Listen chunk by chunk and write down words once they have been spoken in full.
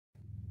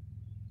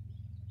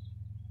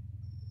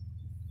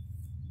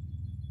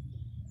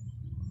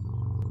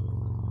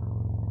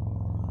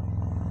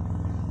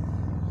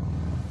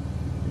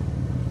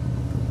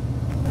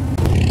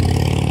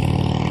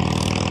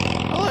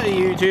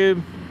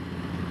YouTube.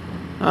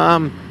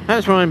 I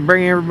just want to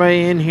bring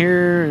everybody in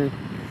here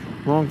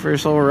along for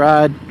this little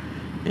ride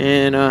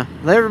and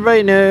let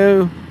everybody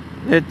know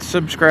that's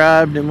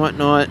subscribed and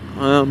whatnot.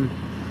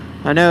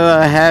 I know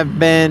I have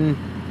been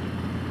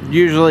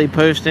usually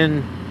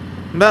posting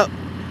about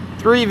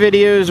 3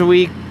 videos a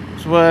week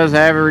is what I was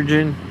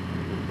averaging.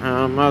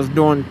 I was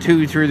doing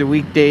 2 through the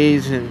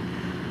weekdays and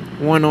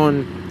 1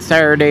 on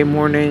Saturday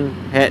morning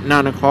at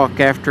 9 o'clock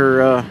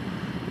after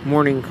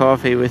morning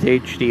coffee with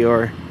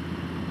HDR.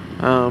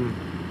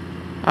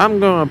 I'm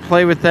going to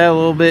play with that a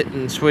little bit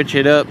and switch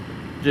it up.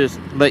 Just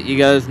let you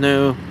guys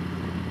know.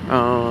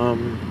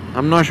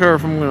 I'm not sure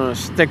if I'm going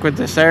to stick with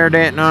the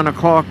Saturday at 9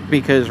 o'clock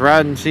because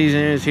riding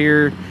season is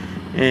here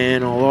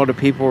and a lot of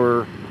people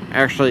are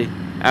actually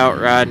out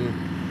riding.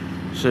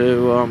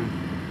 So,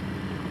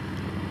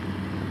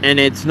 and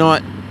it's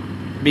not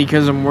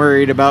because I'm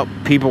worried about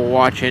people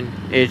watching.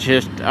 It's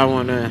just I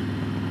want to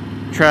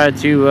try to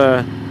do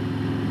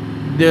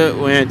it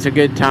when it's a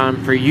good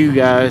time for you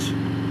guys.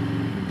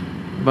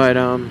 But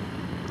I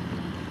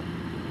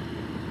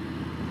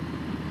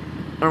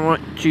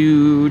want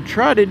to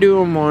try to do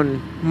them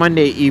on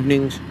Monday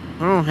evenings.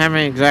 I don't have an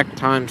exact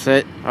time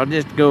set. I'll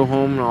just go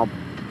home and I'll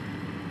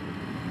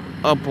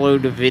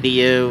upload a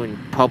video and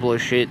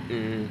publish it,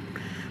 and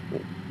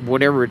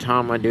whatever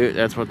time I do it,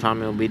 that's what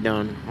time it'll be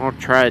done. I'll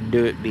try to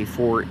do it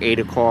before 8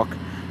 o'clock.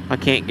 I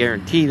can't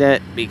guarantee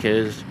that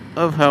because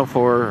of how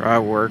far I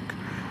work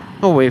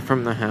away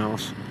from the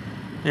house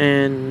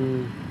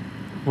and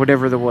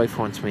whatever the wife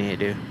wants me to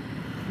do.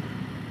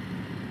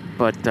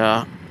 But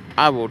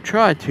I will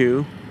try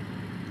to,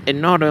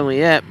 and not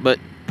only that, but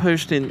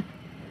posting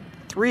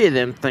 3 of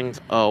them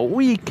things a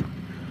week.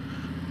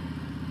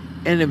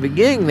 In the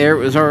beginning there, it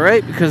was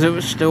alright because it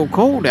was still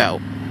cold out.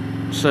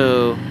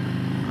 So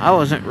I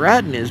wasn't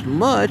riding as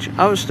much.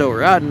 I was still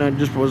riding, I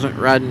just wasn't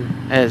riding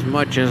as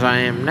much as I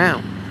am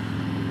now.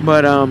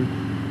 But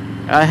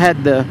I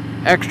had the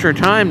extra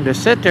time to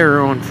sit there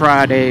on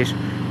Fridays,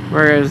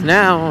 whereas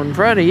now on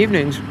Friday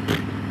evenings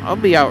I'll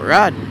be out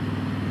riding.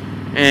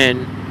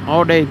 And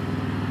all day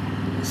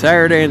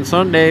Saturday and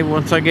Sunday,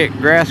 once I get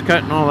grass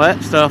cut and all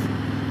that stuff,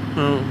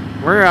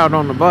 we're out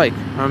on the bike.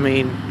 I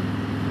mean,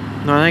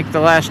 I think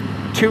the last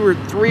 2 or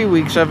 3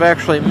 weeks I've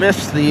actually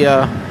missed the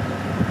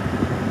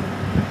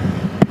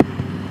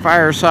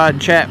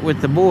fireside chat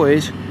with the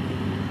boys.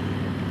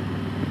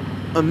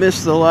 I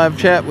missed the live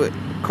chat with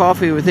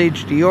Coffee with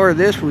HDR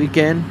this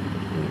weekend.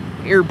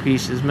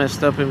 Earpiece is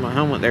messed up in my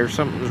helmet there.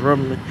 Something's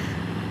rubbing me.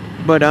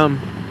 But I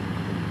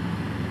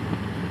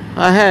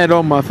had it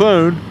on my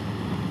phone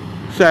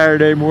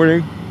Saturday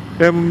morning. I'm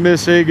gonna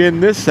miss it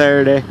again this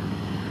Saturday.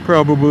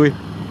 Probably.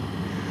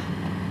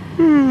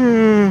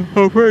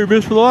 I'll probably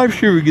miss the live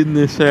stream again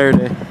this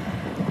Saturday.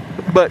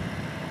 But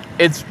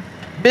it's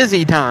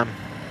busy time.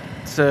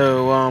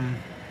 So,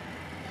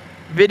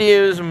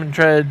 videos I'm going to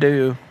try to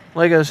do,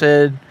 like I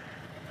said,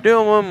 do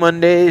them on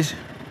Mondays.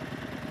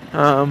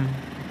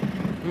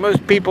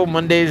 Most people,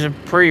 Monday's a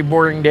pretty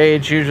boring day.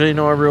 It's usually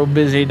not a real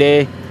busy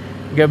day.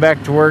 Go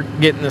back to work,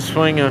 get in the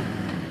swing of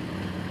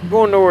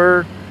going to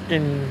work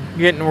and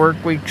getting the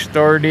work week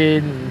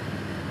started and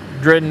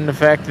dreading the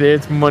fact that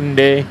it's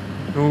Monday.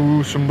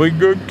 Oh, somebody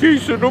got a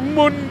case of the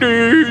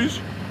Mondays.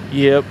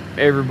 Yep,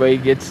 everybody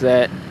gets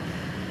that.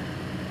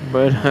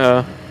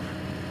 But,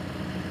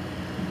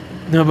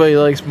 nobody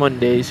likes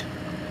Mondays.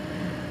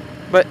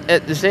 But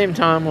at the same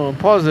time, on a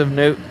positive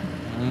note,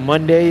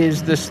 Monday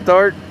is the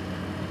start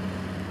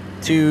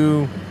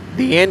to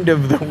the end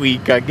of the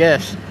week, I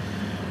guess.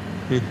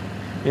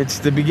 It's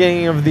the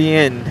beginning of the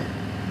end.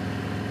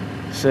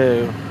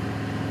 So,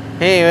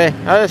 anyway,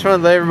 I just want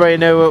to let everybody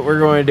know what we're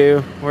going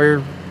to do.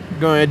 We're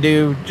going to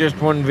do just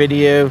 1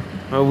 video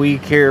a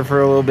week here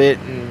for a little bit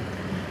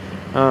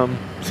and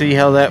see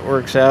how that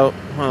works out.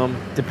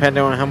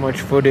 Depending on how much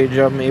footage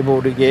I'm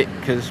able to get,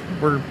 because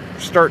we're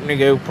starting to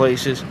go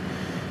places,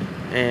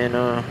 and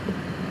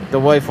the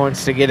wife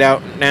wants to get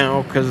out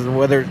now because of the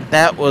weather.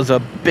 That was a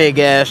big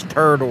ass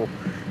turtle.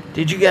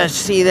 Did you guys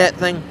see that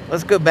thing?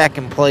 Let's go back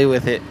and play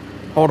with it.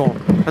 Hold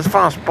on, let's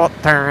find a spot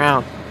to turn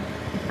around.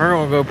 We're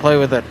gonna go play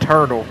with a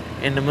turtle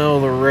in the middle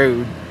of the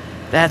road.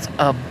 That's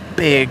a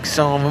big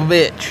son of a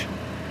bitch.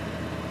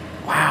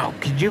 Wow,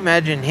 could you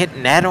imagine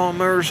hitting that on a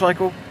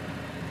motorcycle?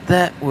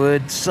 That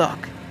would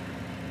suck.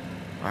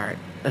 Alright,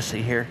 let's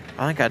see here.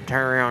 I think I'd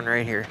turn around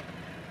right here.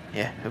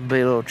 Yeah, it'd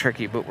be a little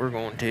tricky, but we're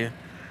going to.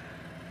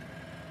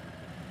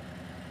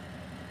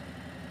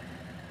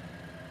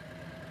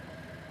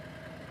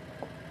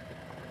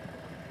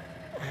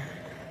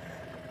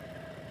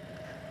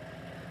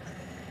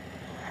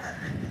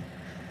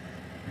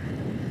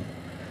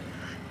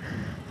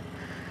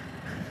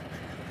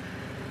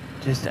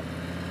 Just a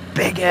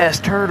big ass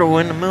turtle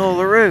in the middle of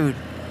the road.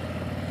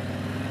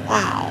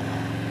 Wow.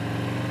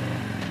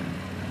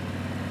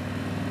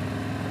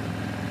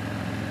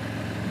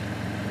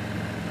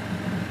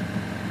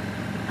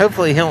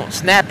 Hopefully he don't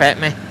snap at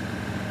me.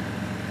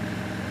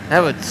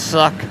 That would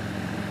suck.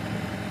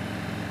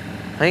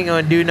 I ain't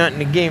gonna do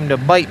nothing in the game to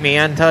bite me,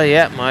 I can tell you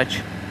that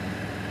much.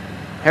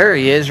 There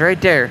he is,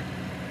 right there.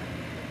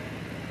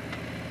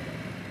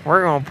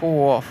 We're going to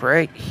pull off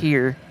right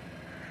here.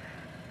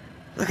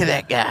 Look at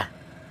that guy.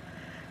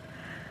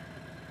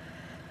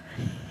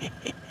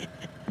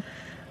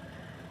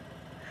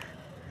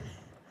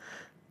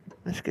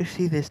 Let's go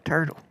see this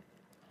turtle.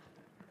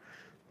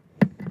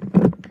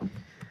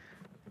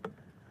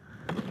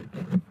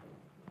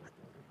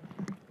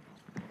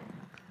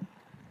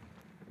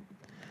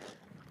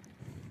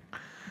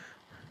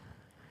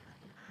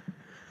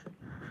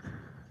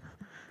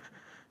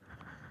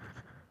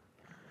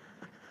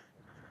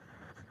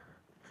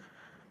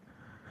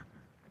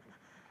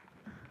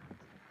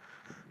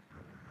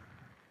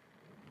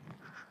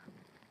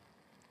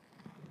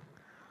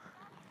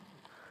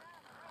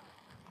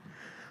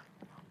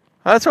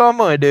 That's what I'm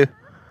going to do.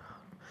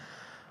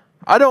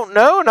 I don't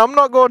know, and I'm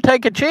not going to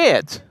take a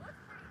chance.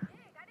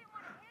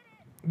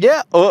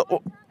 Yeah.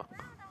 What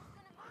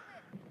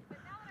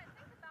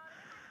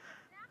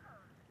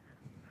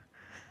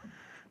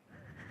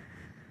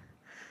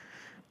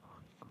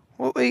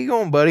way you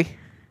going, buddy?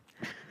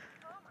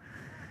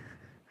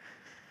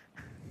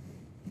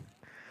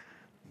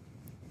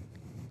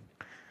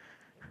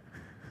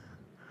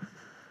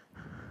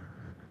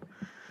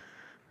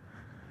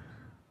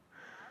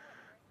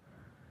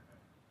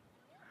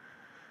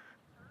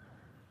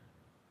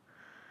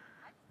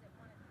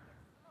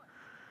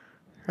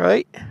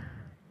 Right?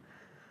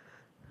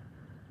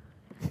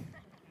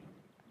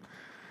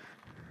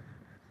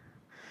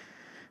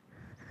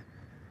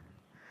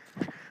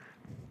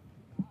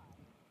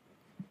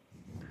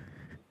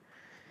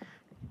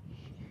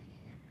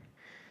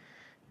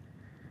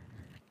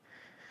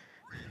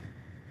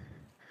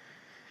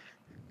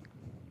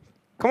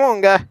 Come on,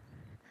 guy.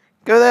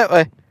 Go that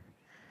way.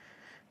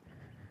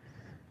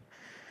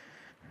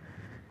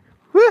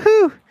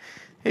 Woohoo!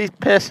 He's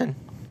pissing.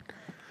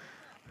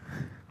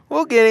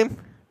 We'll get him.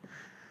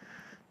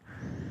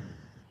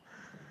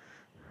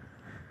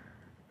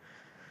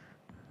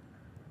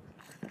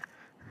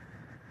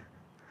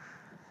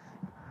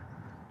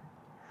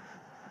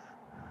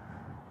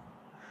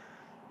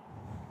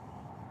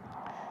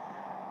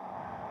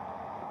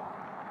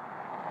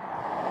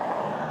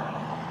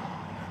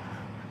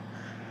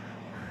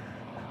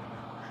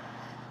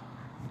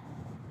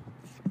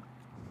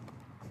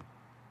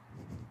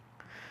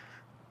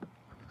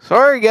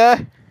 Sorry,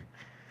 guy.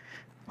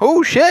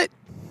 Oh, shit.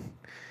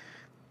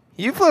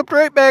 You flipped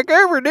right back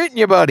over, didn't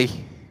you,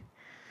 buddy?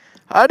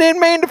 I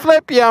didn't mean to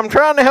flip you. I'm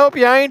trying to help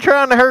you. I ain't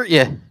trying to hurt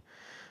you.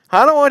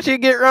 I don't want you to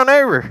get run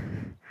over.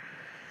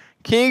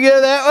 Can you go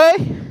that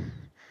way?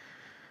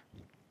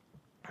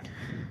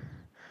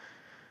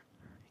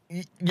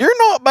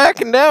 You're not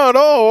backing down at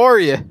all, are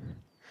you?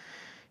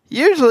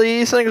 Usually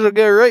these things will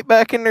go right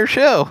back in their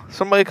shell.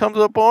 Somebody comes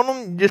up on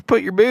them, you just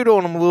put your boot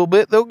on them a little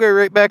bit, they'll go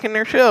right back in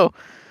their shell.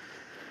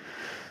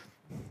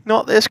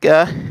 Not this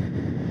guy.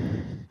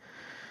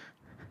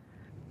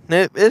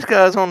 Nope, this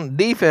guy's on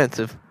the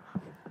defensive.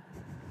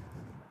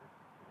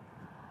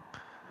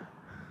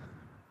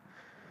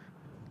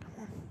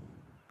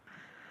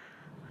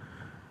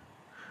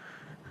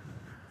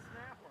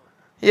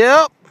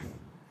 Yep.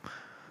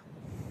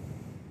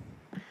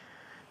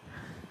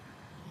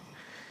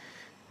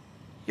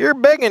 You're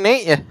begging,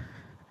 ain't you?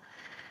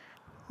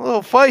 A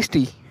little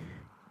feisty.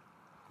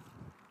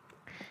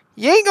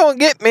 You ain't gonna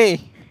get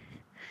me.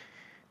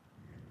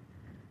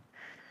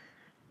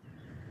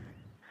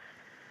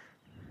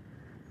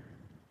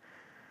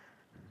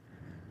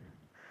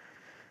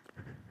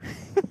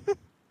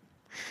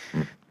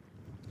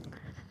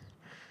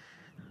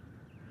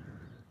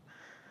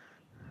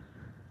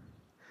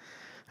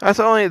 That's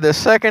only the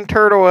second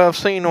turtle I've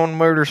seen on a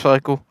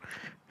motorcycle.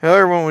 The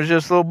other one was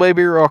just a little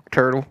baby rock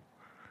turtle.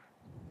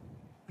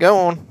 Go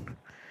on.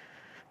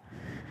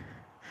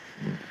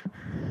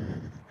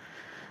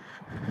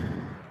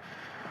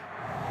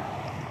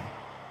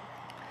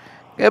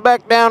 Get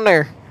back down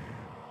there.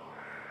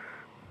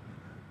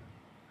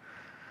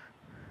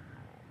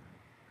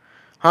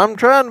 I'm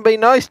trying to be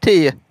nice to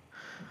you.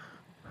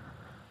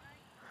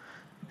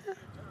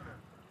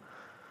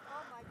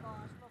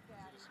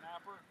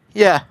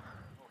 Yeah.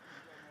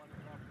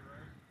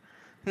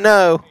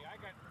 No.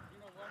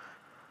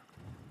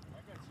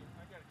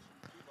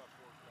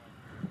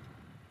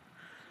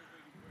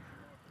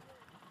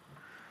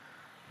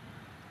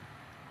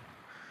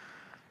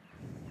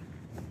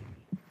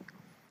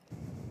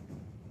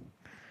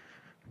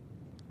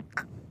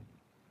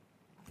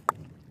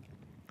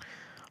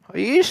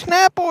 You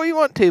snap all you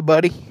want to,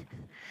 buddy.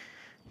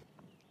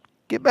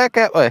 Get back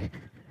that way.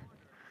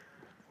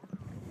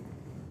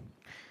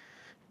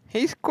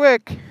 He's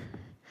quick.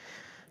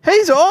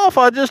 He's off.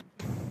 I just...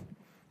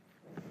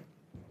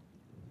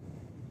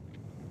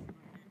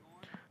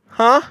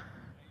 Huh?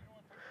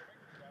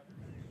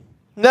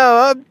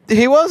 No,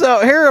 he was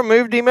out here. I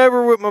moved him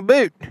over with my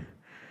boot.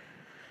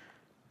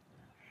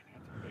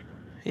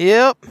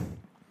 Yep.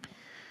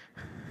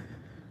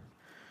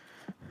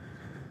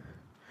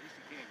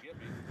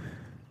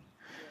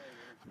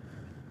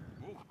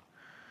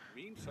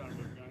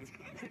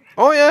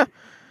 Oh, yeah.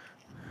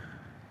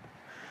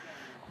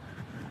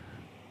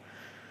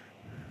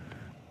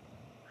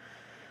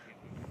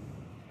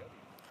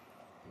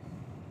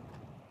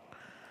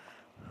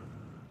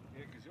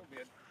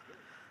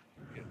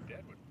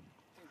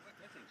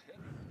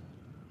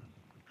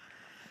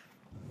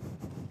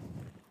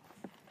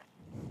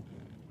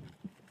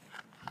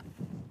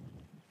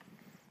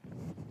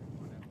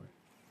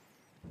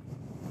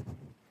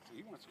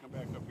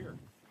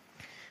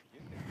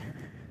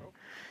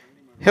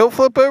 He'll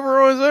flip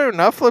over on his own.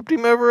 I flipped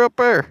him over up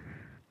there.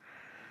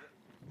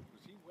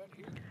 Was he wet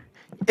here?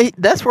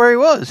 That's where he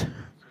was. Did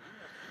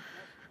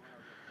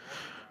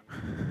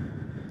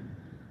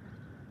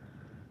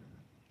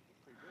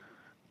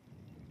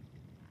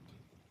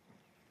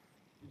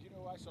you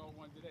know I saw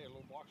one today, a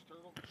little box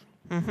turtle?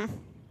 Mm-hmm. And I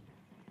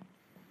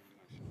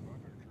said, well, I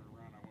better turn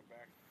around. I went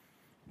back.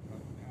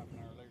 About half an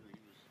hour later, he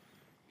was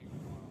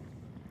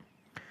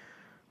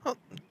gone.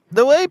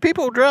 The way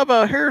people drive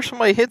out here,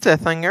 somebody hits that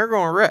thing, they're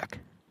going to wreck.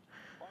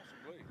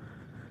 Possibly.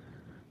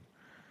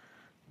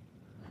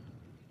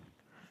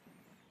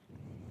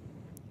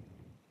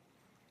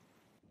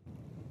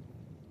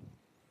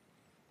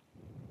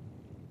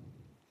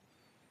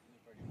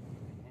 If I can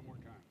one more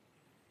time.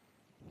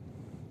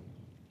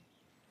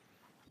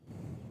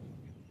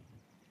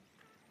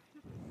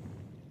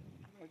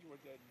 Imagine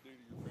what that'd do to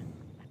your finger.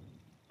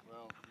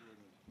 Well, you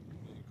wouldn't.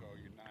 What you call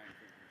your 9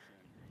 fingers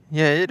then.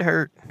 Yeah, it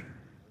hurt. Well,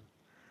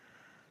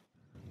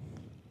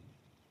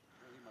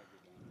 he might go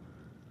down.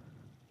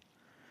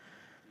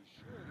 He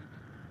should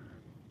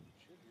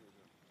hear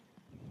the.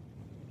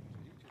 So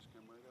he just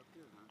come right up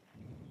here, huh?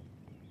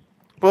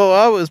 Well,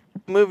 I was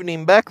moving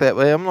him back that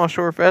way. I'm not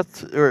sure if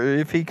that's or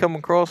if he come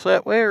across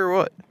that way or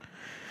what.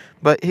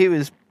 But he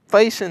was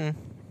facing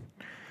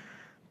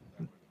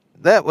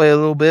that way a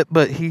little bit,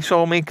 but he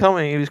saw me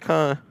coming. He was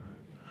kind of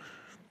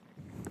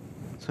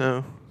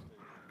so.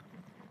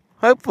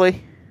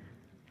 Hopefully.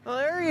 Well,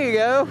 there you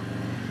go.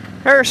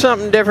 There's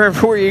something different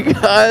for you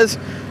guys.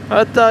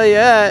 I'll tell you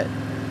that.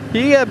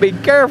 You gotta be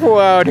careful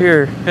out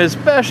here,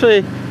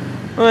 especially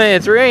when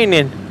it's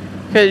raining.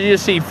 Because you'll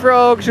see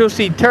frogs, you'll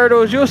see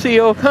turtles, you'll see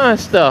all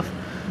kinds of stuff.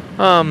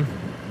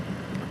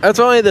 That's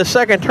only the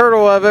second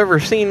turtle I've ever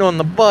seen on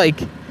the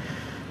bike.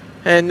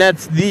 And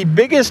that's the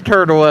biggest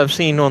turtle I've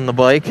seen on the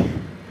bike.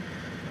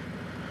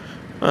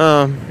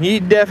 You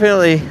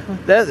definitely,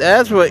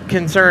 that's what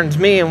concerns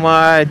me and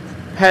why I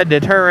had to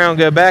turn around and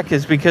go back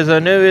is because I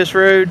know this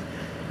road,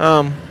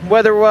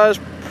 weather-wise,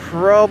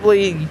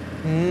 probably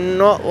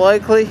not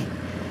likely.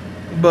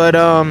 But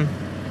a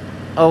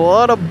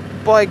lot of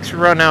bikes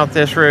run out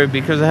this road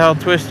because of how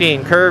twisty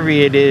and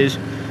curvy it is.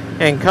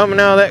 And coming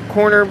out of that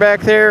corner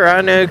back there,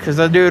 I know because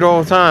I do it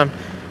all the time.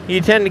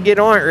 You tend to get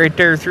on it right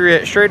there through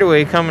that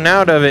straightaway coming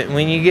out of it. And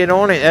when you get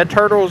on it, that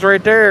turtle's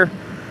right there.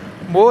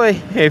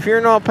 Boy, if you're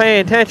not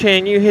paying attention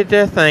and you hit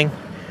that thing,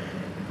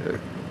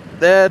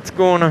 that's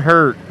going to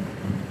hurt.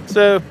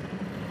 So,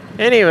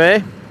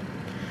 anyway,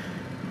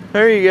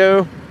 there you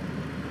go.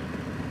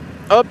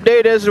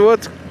 Update as to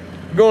what's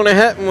going to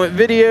happen with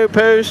video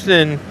posts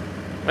and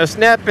a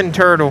snapping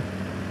turtle.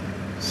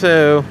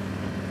 So,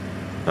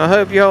 I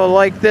hope y'all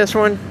like this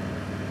one.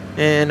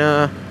 And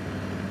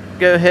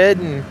go ahead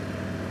and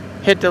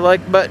hit the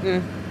like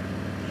button,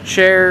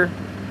 share,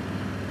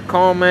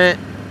 comment,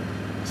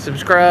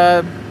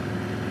 subscribe,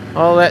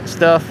 all that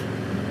stuff.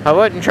 I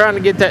wasn't trying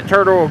to get that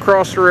turtle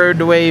across the road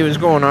the way he was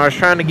going. I was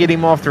trying to get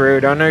him off the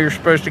road. I know you're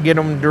supposed to get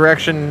them the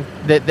direction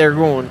that they're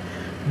going.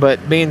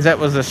 But being that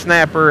was a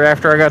snapper,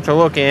 after I got to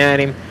looking at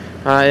him,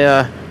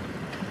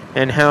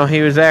 and how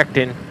he was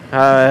acting,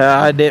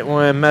 I didn't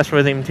want to mess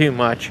with him too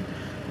much.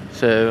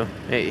 So,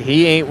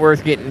 he ain't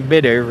worth getting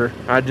bit over.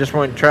 I just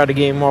want to try to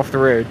get him off the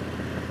road.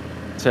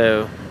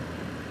 So,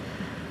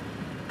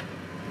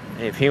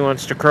 if he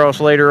wants to cross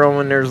later on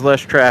when there's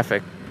less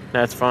traffic,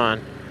 that's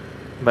fine.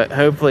 But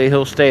hopefully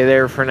he'll stay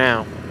there for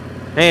now.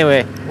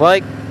 Anyway,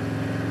 like,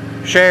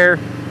 share,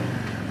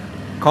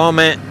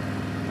 comment,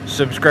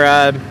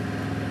 subscribe.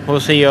 We'll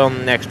see you on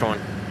the next one.